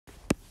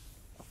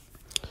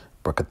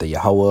Brakatah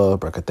Yahweh,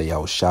 Brakatah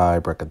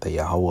Yahushai, Brakatah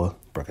Yahweh,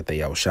 Brakatah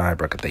Yahushai,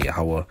 Brakatah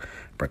Yahweh,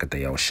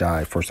 Brakatah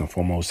Yahushai. First and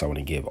foremost, I want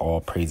to give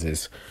all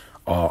praises,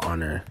 all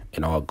honor,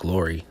 and all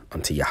glory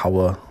unto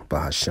Yahweh,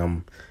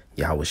 Bahashem,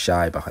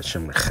 Yahushai,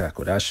 Bahashem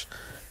Rechakodash.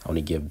 I want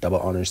to give double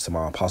honors to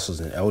my apostles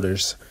and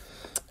elders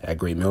at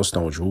Great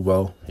Millstone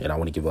Jerubo, and I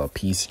want to give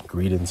peace,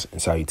 greetings, and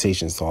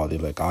salutations to all the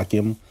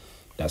Lekakim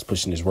that's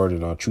pushing this word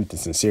in all truth and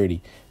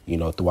sincerity,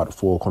 throughout the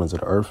four corners of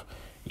the earth.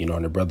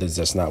 And the brothers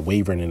that's not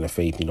wavering in the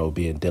faith,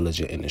 being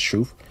diligent in the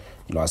truth.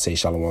 I say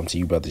shalom to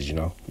you brothers,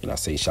 and I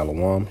say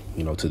shalom,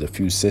 to the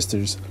few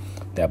sisters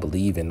that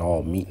believe in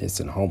all meekness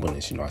and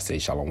humbleness. I say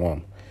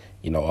shalom.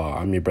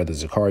 I'm your brother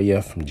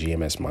Zakaria from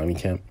GMS Miami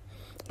Camp.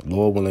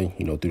 Lord willing,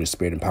 through the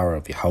spirit and power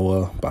of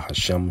Yahweh,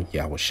 Bahashem,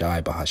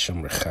 Yahushai,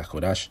 Bahashem,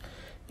 Rechakodash,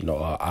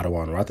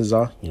 Adawan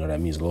Ratazah, that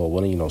means Lord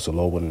willing, so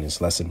Lord willing, this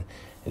lesson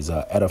is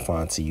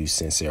edifying to you,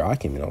 sincere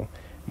Akim,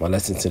 My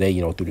lesson today,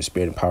 through the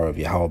spirit and power of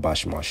Yahweh,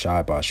 Bahashem,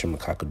 Shai, Bahashem,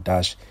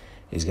 Rechakodash,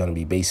 is going to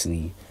be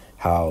basically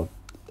how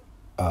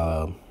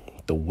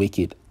the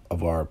wicked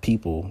of our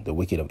people, the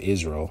wicked of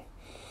Israel,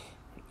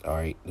 all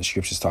right, the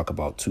scriptures talk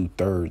about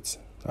 2/3,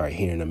 all right,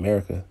 here in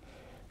America,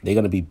 they're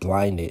going to be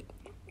blinded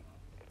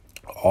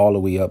all the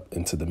way up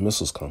until the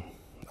missiles come.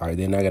 All right,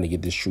 they're not going to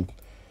get this truth.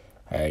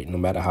 All right, no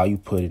matter how you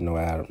put it, no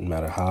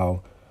matter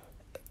how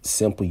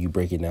simple you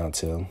break it down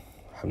to them,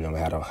 no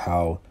matter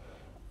how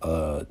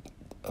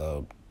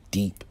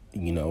deep,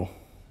 all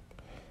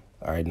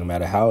right, no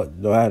matter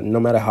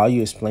how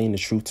you explain the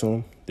truth to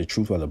them, the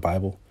truth of the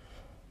Bible,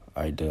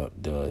 all right, the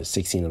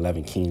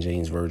 1611 King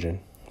James Version,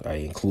 all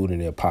right, including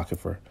the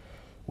Apocrypha,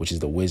 which is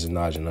the wisdom,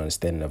 knowledge, and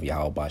understanding of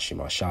Yahweh Bashim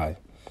Ashai,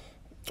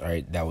 all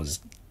right, that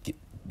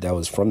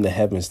was from the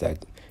heavens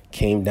that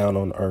came down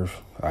on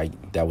earth, all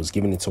right, that was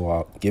given to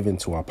our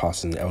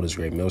apostles and elders,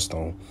 Great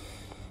Millstone,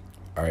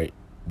 all right,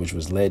 which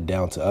was led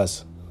down to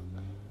us,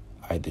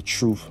 all right, the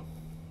truth,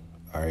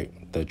 all right,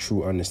 the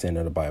true understanding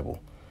of the Bible,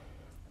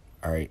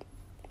 all right.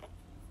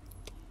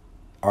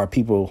 Our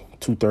people,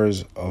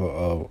 2/3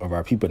 of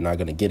our people are not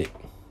going to get it.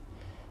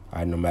 All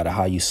right, no matter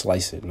how you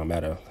slice it, no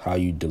matter how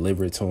you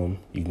deliver it to them,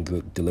 you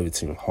can deliver it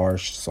to them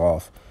harsh,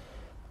 soft,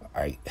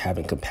 all right,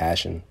 having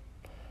compassion.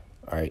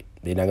 All right,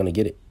 they're not going to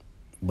get it,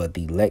 but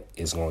the elect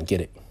is going to get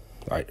it.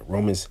 All right,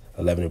 Romans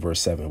 11 and verse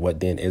 7. What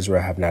then?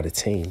 Israel have not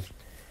attained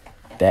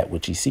that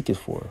which he seeketh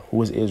for.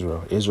 Who is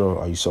Israel? Israel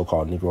are you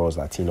so-called Negroes,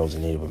 Latinos,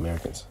 and Native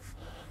Americans.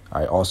 All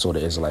right, also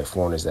the Israelite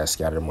foreigners that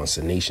scattered amongst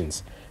the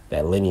nations.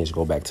 That lineage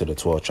go back to the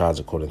 12 tribes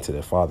according to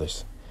their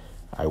fathers.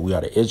 All right, we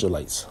are the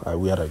Israelites. All right,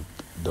 we are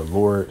the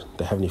Lord,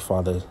 the Heavenly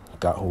Father,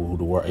 God, who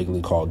the world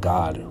ignorantly called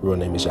God. Real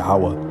name is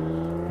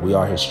Yahweh. We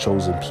are his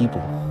chosen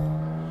people.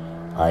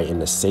 All right,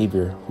 and the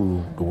Savior,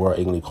 who the world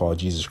ignorantly called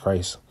Jesus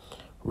Christ.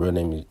 Real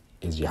name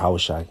is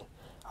Yahushai.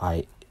 All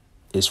right,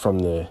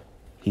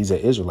 he's an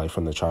Israelite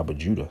from the tribe of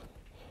Judah.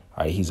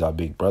 All right, he's our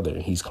big brother,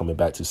 and he's coming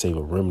back to save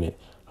a remnant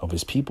of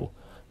his people.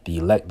 The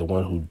elect, the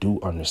one who do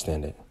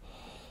understand it.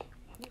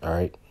 All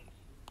right.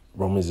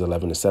 Romans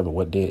 11 and 7.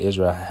 What did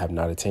Israel have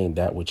not attained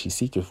that which he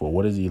seeketh for?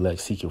 What is the elect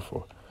seeking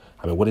for?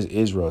 What is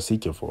Israel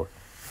seeking for?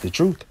 The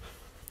truth.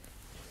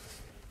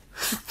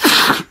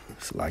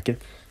 It's like it.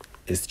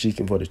 It's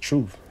seeking for the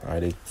truth. All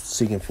right. They're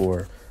seeking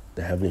for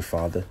the Heavenly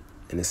Father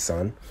and his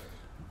Son.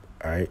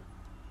 All right.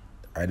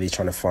 Are they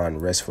trying to find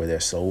rest for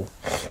their soul?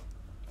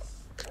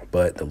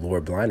 But the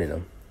Lord blinded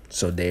them.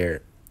 So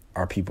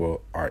our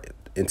people are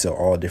into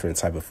all different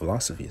type of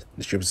philosophies.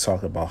 The scriptures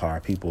talk about how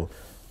our people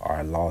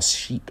are lost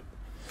sheep.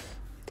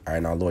 All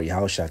right, now Lord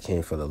Yahushua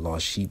came for the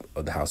lost sheep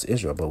of the house of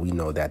Israel, but we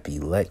know that the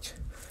elect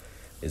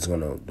is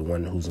the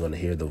one who's gonna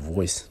hear the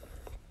voice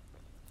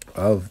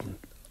of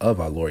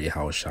our Lord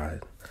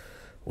Yahushua,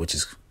 which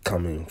is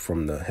coming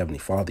from the Heavenly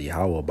Father,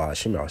 Yahweh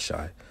Ba'ashim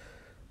Yahushua.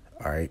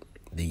 All right,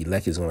 the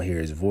elect is gonna hear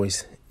his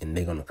voice and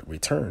they're gonna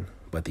return,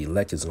 but the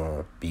elect is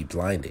gonna be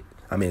blinded.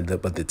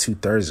 But the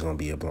 2/3 is gonna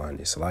be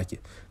blinded. So like it,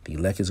 the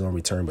elect is gonna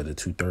return, but the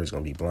 2/3 is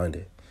gonna be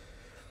blinded.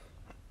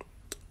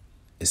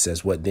 It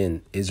says, what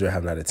then? Israel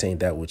have not attained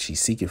that which he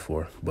seeketh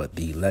for, but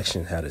the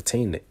election had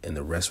attained it, and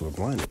the rest were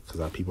blinded, because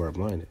our people are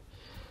blinded.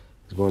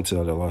 It's going to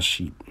the lost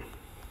sheep.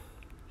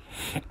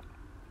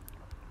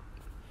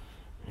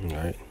 All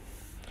right.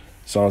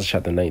 Psalm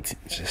chapter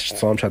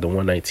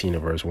 119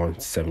 and verse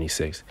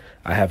 176.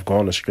 I have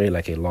gone astray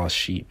like a lost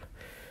sheep.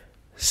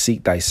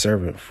 Seek thy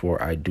servant,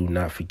 for I do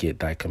not forget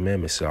thy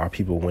commandments. So our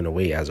people went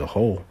away as a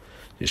whole.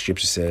 The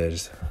scripture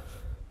says,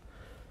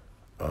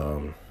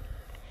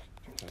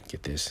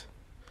 get this.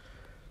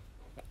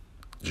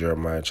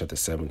 Jeremiah chapter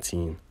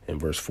 17 and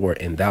verse 4.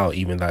 And thou,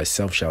 even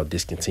thyself, shalt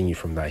discontinue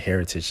from thy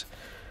heritage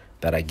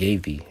that I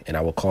gave thee, and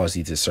I will cause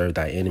thee to serve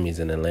thy enemies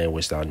in the land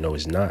which thou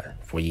knowest not.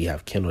 For ye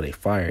have kindled a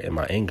fire in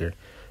my anger,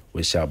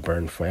 which shall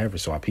burn forever.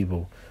 So our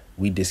people,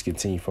 we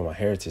discontinue from our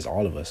heritage,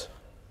 all of us.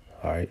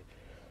 All right.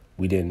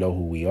 We didn't know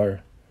who we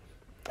are.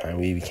 And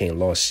we became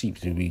lost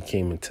sheep. We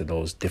came into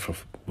those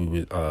different,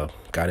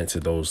 got into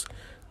those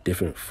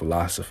different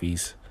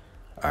philosophies.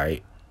 All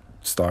right.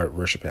 Start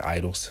worshiping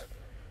idols.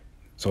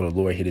 So the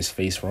Lord hid his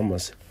face from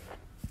us.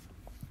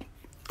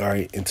 all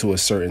right, into a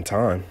certain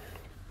time.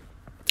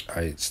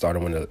 I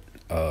started when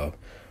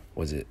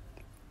was it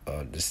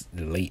the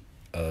late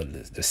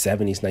the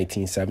 70s,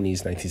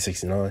 1970s,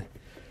 1969.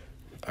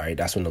 All right,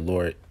 that's when the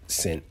Lord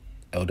sent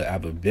Elder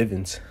Abba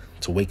Bivens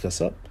to wake us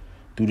up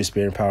through the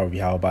spirit and power of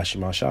Yahweh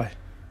Bashim Shai.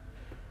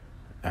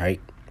 All right,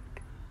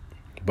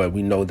 but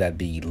we know that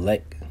the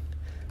elect,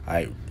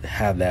 I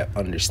have that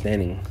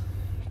understanding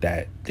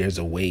that there's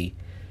a way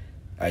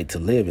to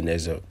live, and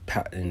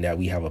and that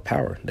we have a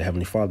power, the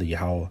Heavenly Father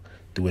Yahweh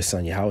through His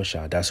Son Yahweh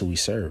Shai. That's who we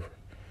serve.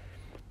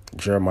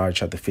 Jeremiah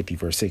chapter 50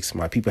 verse 6.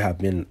 My people have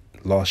been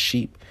lost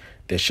sheep.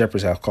 Their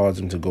shepherds have caused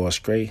them to go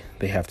astray.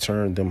 They have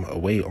turned them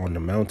away on the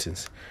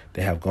mountains.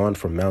 They have gone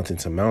from mountain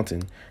to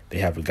mountain. They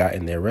have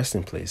forgotten their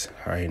resting place.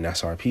 All right, and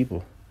that's our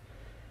people.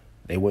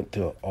 They went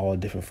to all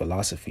different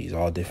philosophies,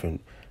 all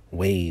different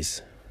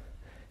ways,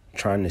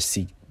 trying to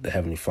seek the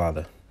Heavenly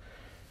Father.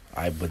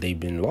 But they've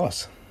been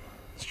lost.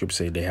 Scripture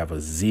say they have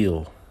a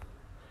zeal,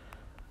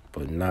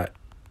 but not.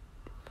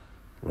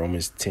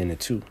 Romans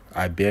 10:2.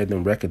 I bear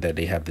them record that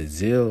they have the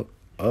zeal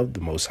of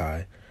the Most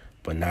High,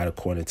 but not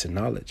according to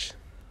knowledge.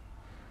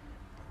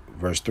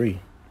 Verse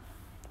 3.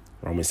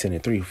 Romans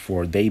 10:3.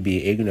 For they,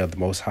 being ignorant of the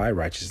Most High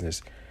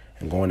righteousness,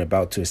 and going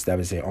about to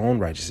establish their own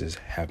righteousness,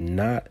 have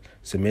not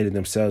submitted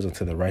themselves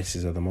unto the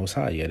righteousness of the Most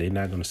High. Yeah, they're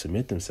not going to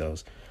submit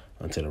themselves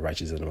unto the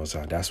righteousness of the Most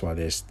High. That's why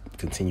they're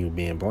continue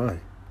being blind.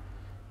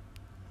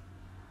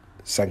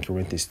 2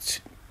 Corinthians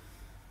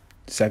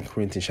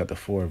chapter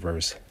 4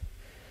 verse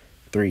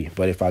 3.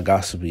 But if our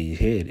gospel be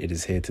hid, it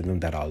is hid to them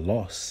that are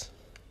lost.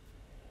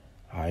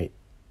 All right,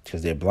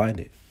 because they're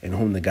blinded, in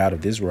whom the God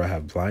of Israel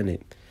have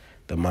blinded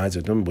the minds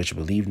of them which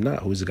believe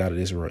not. Who is the God of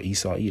Israel?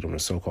 Esau, Edom, the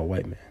so-called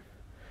white man.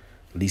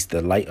 Lest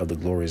the light of the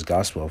glorious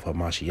gospel of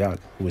Hamashiach,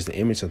 who is the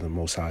image of the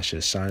Most High,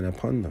 should shine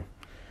upon them.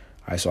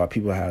 All right, so our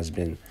people has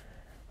been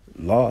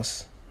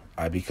lost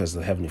because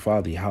the Heavenly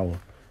Father, Yahweh,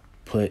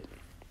 put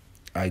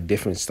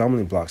different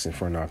stumbling blocks in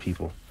front of our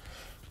people,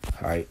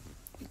 all right,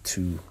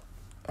 to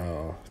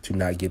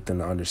not get them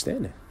to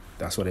understand it.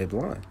 That's why they're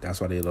blind.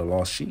 That's why they're the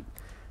lost sheep.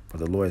 But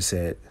the Lord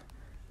said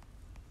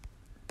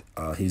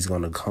He's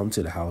going to come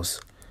to the house,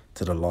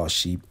 to the lost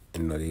sheep,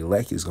 and the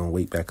elect is going to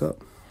wake back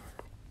up.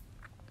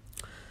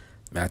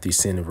 Matthew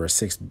 10 verse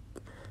 6.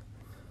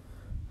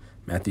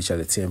 Matthew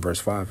chapter 10 verse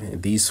 5.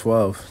 And these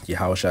 12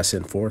 Yahweh shall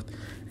send forth,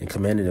 and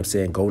commanded them,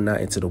 saying, Go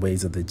not into the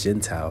ways of the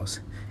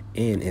Gentiles,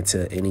 and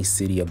into any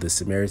city of the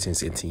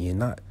Samaritans enter ye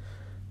not,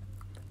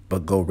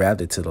 but go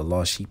rather to the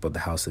lost sheep of the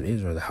house of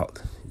Israel.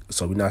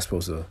 So we're not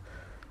supposed to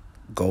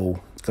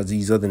go, because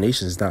these other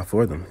nations is not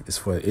for them. It's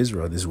for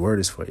Israel. This word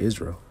is for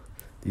Israel.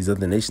 These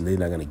other nations, they're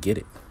not going to get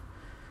it.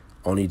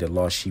 Only the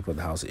lost sheep of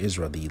the house of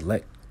Israel, the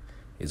elect,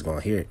 is going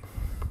to hear it.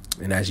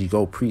 And as you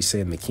go preach,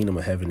 saying the kingdom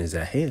of heaven is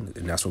at hand,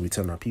 and that's what we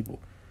tell our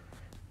people.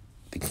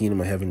 The kingdom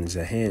of heaven is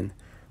at hand.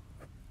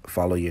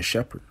 Follow your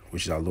shepherd,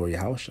 which is our Lord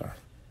Yahushua,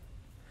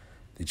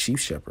 the chief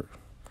shepherd.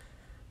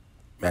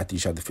 Matthew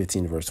chapter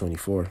 15, verse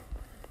 24.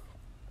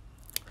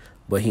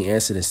 But he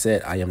answered and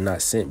said, I am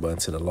not sent but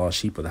unto the lost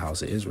sheep of the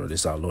house of Israel.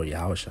 This is our Lord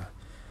Yahushua.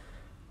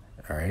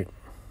 All right.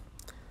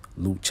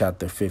 Luke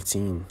chapter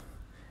 15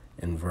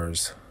 and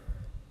verse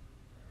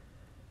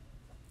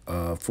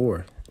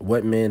 4.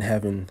 What men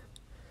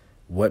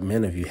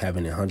of you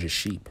having 100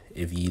 sheep,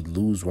 if ye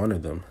lose one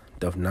of them,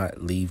 doth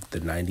not leave the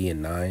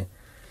 99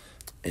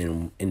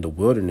 in the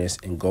wilderness,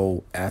 and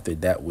go after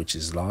that which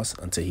is lost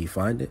until he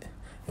find it?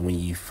 And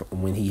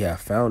when he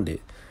have found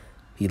it,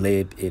 he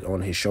laid it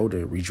on his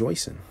shoulder,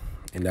 rejoicing.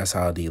 And that's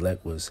how the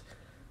elect was,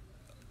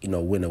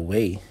 went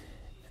away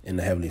in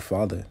the Heavenly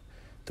Father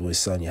through His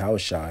Son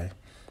Yahushua.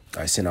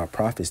 I sent our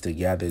prophets to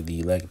gather the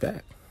elect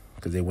back,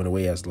 because they went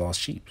away as lost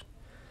sheep.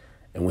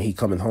 And when he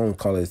cometh home,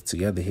 calleth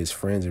together his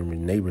friends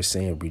and neighbors,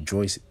 saying,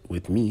 Rejoice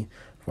with me,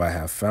 for I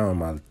have found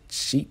my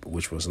sheep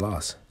which was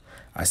lost.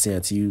 I say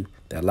unto you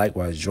that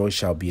likewise joy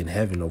shall be in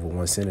heaven over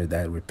one sinner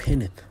that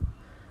repenteth.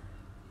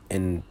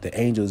 And the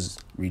angels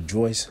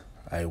rejoice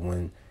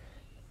when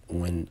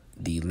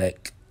the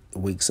elect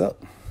wakes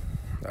up.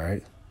 All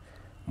right.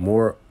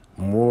 More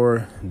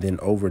than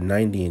over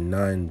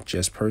 99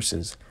 just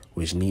persons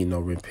which need no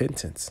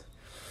repentance.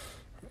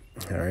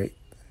 All right.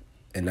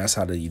 And that's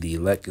how the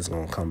elect is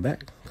going to come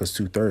back. Because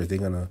 2/3, they're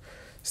going to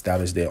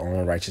establish their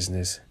own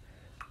righteousness.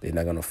 They're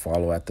not going to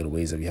follow after the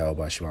ways of Yahweh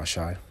Bashim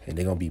Shai. And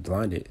they're going to be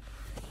blinded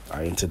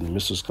until the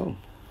missiles come.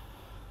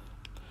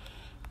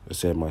 It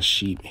said, my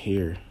sheep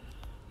hear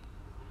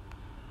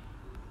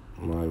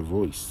my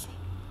voice.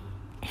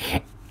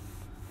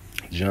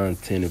 John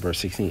 10 and verse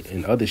 16.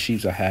 And other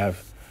sheep I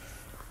have,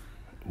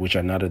 which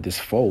are not of this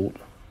fold.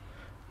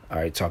 All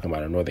right, talking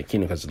about the northern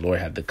kingdom, because the Lord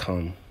had to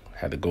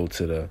go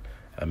to the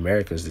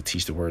Americas to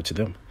teach the word to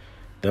them.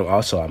 Them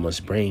also I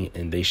must bring,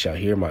 and they shall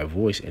hear my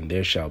voice, and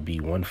there shall be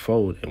one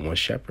fold and one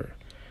shepherd.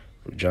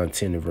 John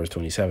 10 and verse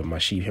 27. My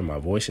sheep hear my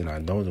voice, and I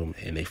know them,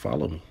 and they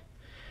follow me.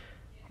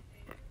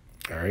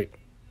 All right.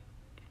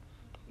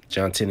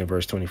 John 10 and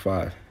verse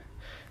 25.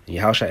 And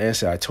Yahushua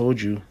answered, I told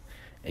you,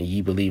 and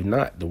ye believe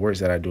not. The works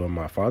that I do in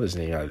my Father's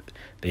name,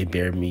 they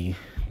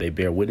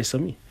bear witness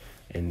of me.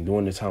 And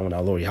during the time when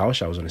our Lord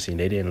Yahushua was on the scene,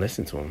 they didn't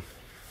listen to him.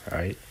 All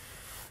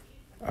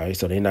right,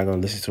 so they're not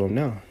going to listen to him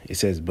now. It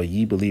says, but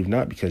ye believe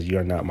not, because ye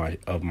are not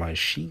of my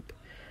sheep.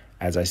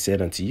 As I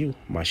said unto you,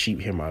 my sheep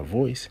hear my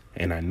voice,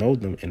 and I know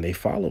them, and they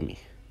follow me.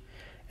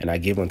 And I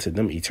give unto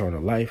them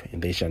eternal life,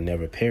 and they shall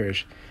never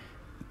perish,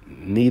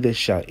 neither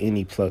shall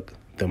any pluck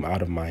them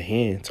out of my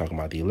hand, talking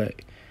about the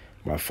elect.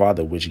 My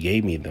Father, which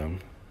gave them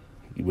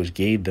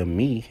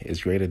me,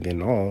 is greater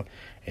than all,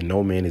 and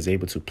no man is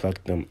able to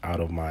pluck them out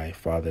of my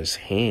Father's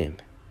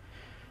hand.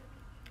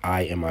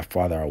 I and my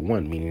Father are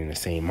one, meaning the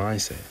same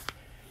mindset.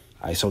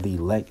 All right, so the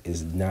elect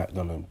is not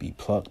going to be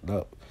plucked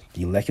up.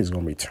 The elect is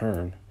going to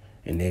return,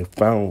 and they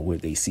found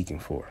what they seeking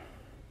for.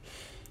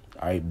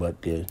 All right,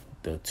 but the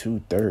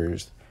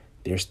 2/3,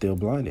 they're still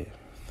blinded,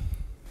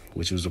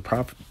 which was a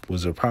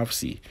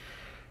prophecy.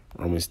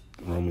 Romans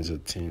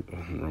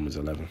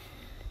 11.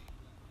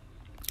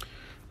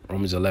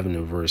 Romans 11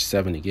 and verse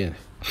 7 again.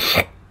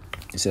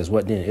 It says,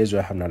 what then?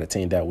 Israel have not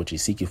attained that which he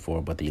seeketh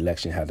for, but the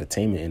election hath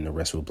attainment, and the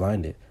rest were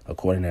blinded.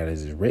 According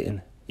as it is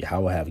written,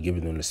 Yahweh have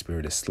given them the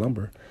spirit of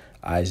slumber,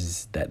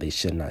 eyes that they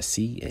should not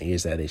see, and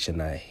ears that they should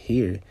not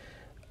hear,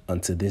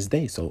 unto this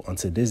day. So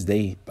unto this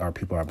day, our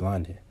people are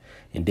blinded.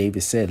 And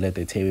David said, let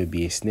their table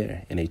be a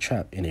snare, and a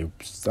trap, and a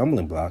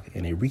stumbling block,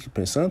 and a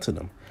recompense unto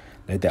them.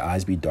 Let their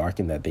eyes be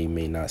darkened, that they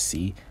may not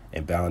see,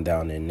 and bound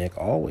down their neck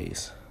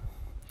always.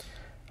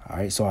 All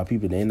right, so our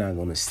people, they're not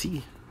going to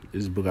see.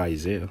 This is book of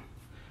Isaiah.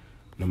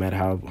 No matter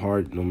how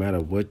hard, no matter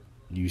what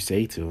you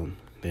say to them,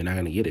 they're not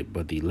going to get it.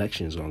 But the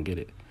election is going to get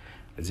it.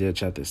 Isaiah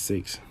chapter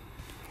 6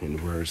 in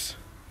verse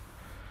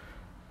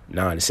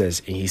 9, it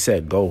says, and he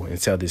said, go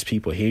and tell this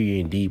people, hear ye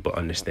indeed, but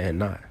understand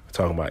not.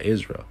 Talking about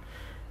Israel.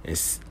 It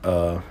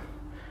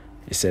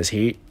says,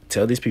 here,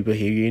 tell these people,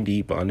 hear ye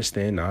indeed, but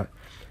understand not.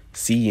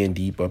 See ye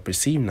indeed, but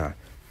perceive not.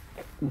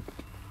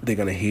 They're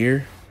going to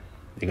hear.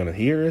 They're going to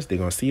hear us. They're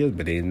going to see us,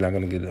 but they're not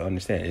going to get to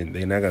understand. And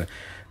they're not going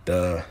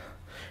to,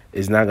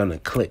 it's not going to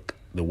click.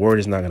 The word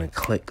is not going to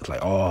click. It's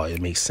like, oh,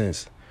 it makes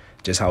sense.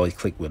 Just how it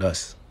clicked with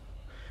us.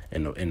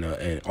 And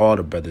all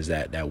the brothers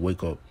that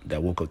woke up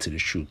to the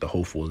truth, the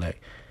hopeful elect.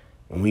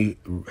 When we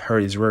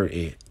heard his word,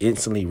 it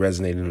instantly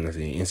resonated in us.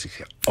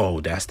 Instantly,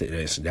 oh, that's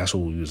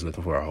what we was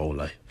looking for our whole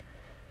life.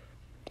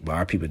 But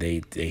our people,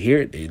 they hear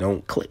it, they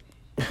don't click.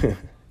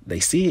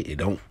 They see it, it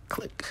don't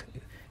click.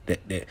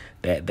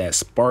 That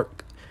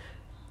spark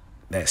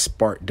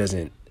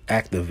doesn't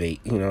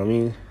activate. You know what I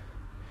mean?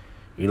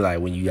 You like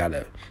when you got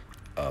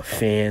a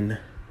fan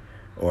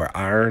or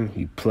iron,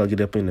 you plug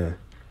it up in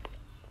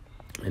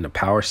the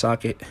power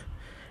socket,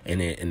 and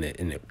then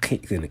in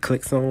the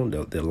click zone,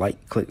 the light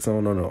click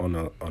zone on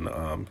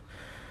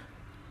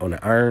the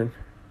iron,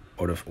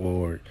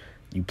 or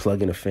you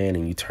plug in a fan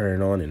and you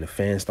turn it on and the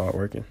fan start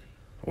working,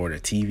 or the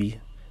TV,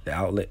 the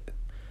outlet.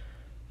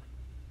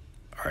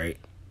 All right,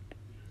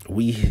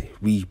 we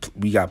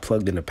got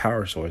plugged in the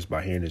power source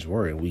by hearing this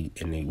word, and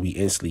we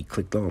instantly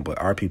clicked on. But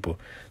our people,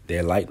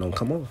 their light don't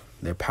come on,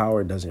 their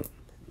power doesn't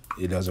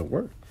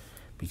work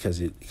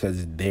because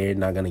they're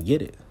not gonna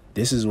get it.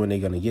 This is when they're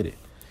gonna get it.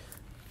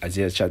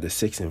 Isaiah chapter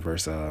 6 and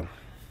verse 10,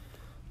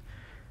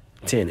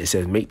 it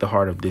says, make the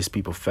heart of this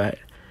people fat,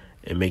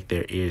 and make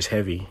their ears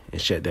heavy,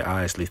 and shut their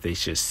eyes, lest they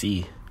should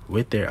see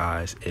with their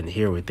eyes, and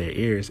hear with their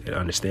ears, and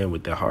understand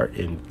with their heart,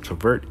 and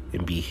convert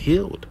and be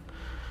healed.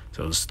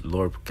 So the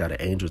Lord got an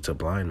angel to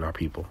blind our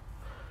people.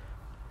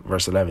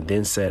 Verse 11,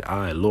 then said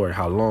I, Lord,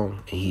 how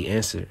long? And he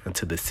answered,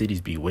 until the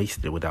cities be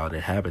wasted without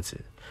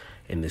inhabitant,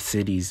 and the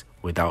cities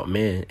without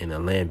man, and the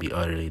land be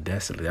utterly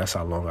desolate. That's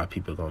how long our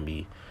people are going to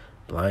be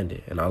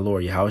blinded. And our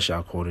Lord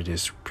Yahushua quoted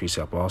this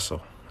precept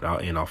also. And I'll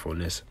end off on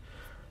this.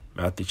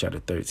 Matthew chapter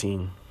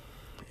 13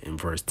 in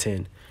verse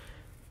 10.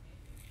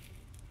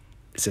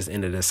 It says,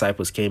 and the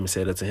disciples came and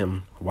said unto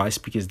him, why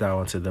speakest thou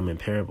unto them in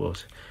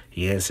parables?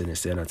 He answered and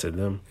said unto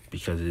them,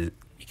 because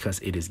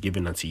it is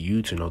given unto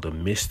you to know the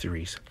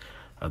mysteries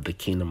of the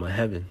kingdom of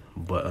heaven,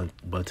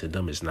 but to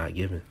them it's not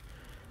given.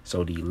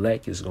 So the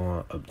elect is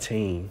going to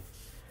obtain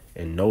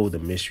and know the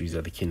mysteries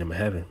of the kingdom of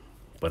heaven,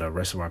 but the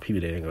rest of our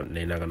people, they're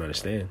not going to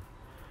understand.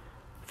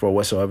 For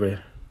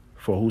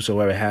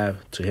whosoever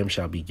have, to him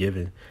shall be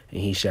given, and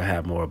he shall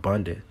have more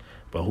abundant.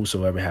 But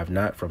whosoever have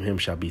not, from him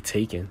shall be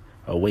taken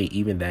away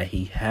even that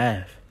he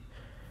have.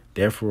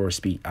 Therefore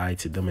speak I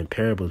to them in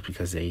parables,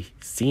 because they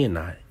seeing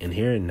not and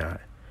hearing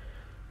not.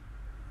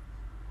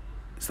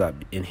 Stop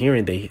in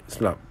hearing they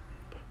stop.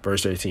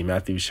 Verse 13,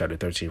 Matthew chapter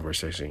 13, verse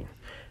 13.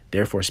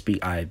 Therefore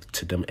speak I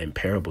to them in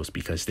parables,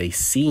 because they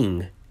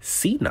see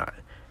not,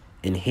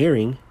 and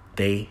hearing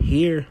they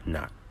hear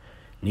not,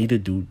 neither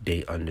do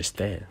they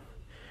understand.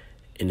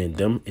 And in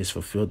them is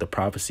fulfilled the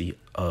prophecy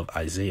of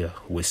Isaiah,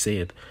 which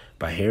saith,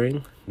 by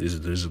hearing, this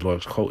is the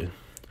Lord's quoting,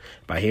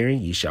 by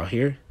hearing ye shall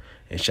hear,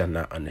 and shall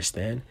not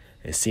understand,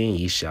 and seeing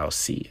ye shall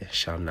see, and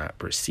shall not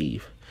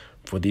perceive.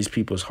 For these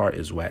people's heart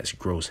is waxed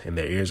gross, and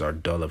their ears are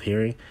dull of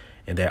hearing,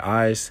 and their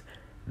eyes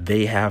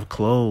they have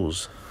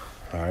closed.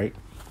 All right,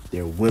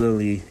 they're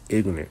willingly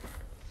ignorant.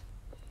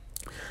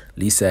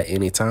 Least at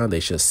any time they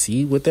shall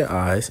see with their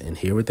eyes and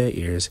hear with their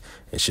ears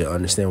and shall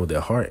understand with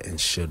their heart and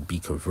should be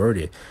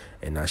converted,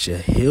 and I shall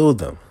heal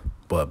them.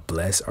 But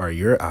blessed are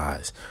your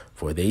eyes,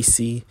 for they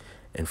see,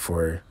 and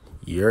for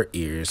your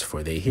ears,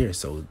 for they hear.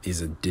 So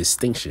there's a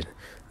distinction.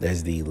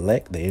 There's the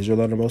elect, the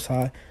Israel of the Most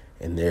High,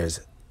 and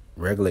there's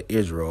regular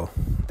Israel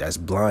that's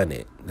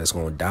blinded, that's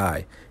going to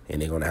die,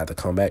 and they're going to have to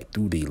come back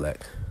through the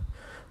elect.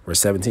 Verse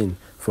 17,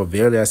 for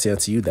verily I say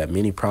unto you that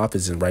many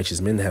prophets and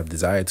righteous men have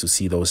desired to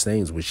see those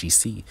things which ye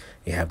see,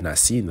 and have not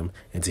seen them,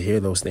 and to hear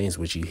those things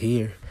which ye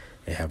hear,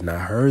 and have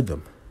not heard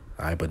them.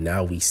 All right, but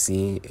now we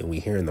see and we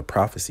hearing the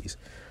prophecies.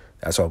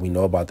 That's all we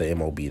know about the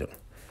MOB. All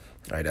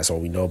right, that's all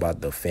we know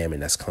about the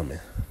famine that's coming.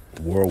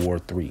 World War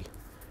III.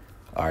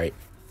 All right,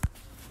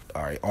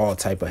 all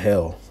type of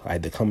hell. All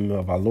right, the coming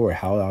of our Lord.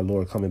 How our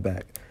Lord coming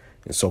back?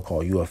 And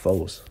so-called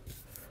UFOs.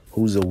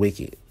 Who's the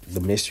wicked? The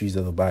mysteries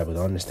of the Bible,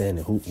 the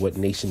understanding. What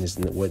nation is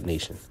what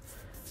nation?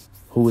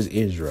 Who is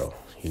Israel?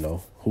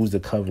 Who's the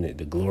covenant,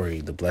 the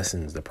glory, the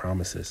blessings, the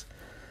promises?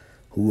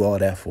 Who all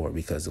that for?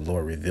 Because the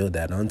Lord revealed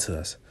that unto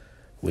us,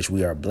 which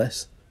we are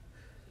blessed.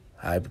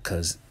 All right,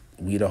 because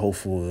we the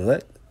hopeful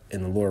elect,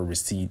 and the Lord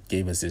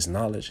gave us this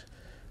knowledge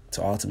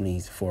to ultimately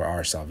for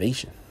our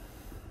salvation.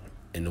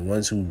 And the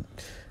ones who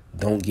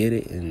don't get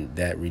it and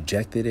that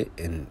rejected it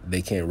and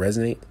they can't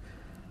resonate,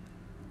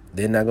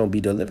 they're not going to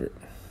be delivered.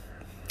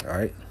 All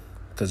right,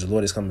 because the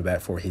Lord is coming back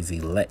for his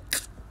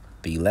elect,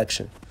 the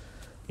election.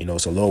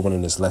 So Lord, one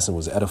in this lesson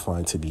was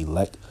edifying to the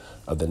elect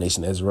of the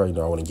nation of Israel.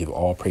 I want to give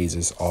all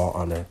praises, all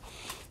honor,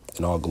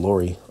 and all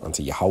glory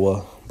unto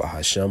Yahweh,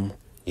 Bahashem,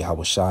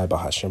 Yahweh Shai,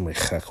 Bahashem,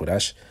 Rechak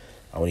Kodesh.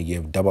 I want to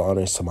give double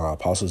honors to my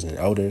apostles and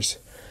elders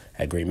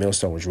at Great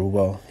Millstone with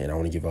Rubel. And I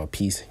want to give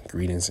peace,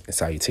 greetings, and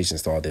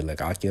salutations to all the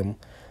elect Akim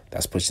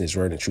that's pushing this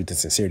word in truth and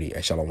sincerity.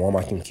 At Shalom,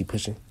 I can keep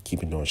pushing,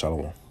 keep it doing.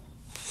 Shalom.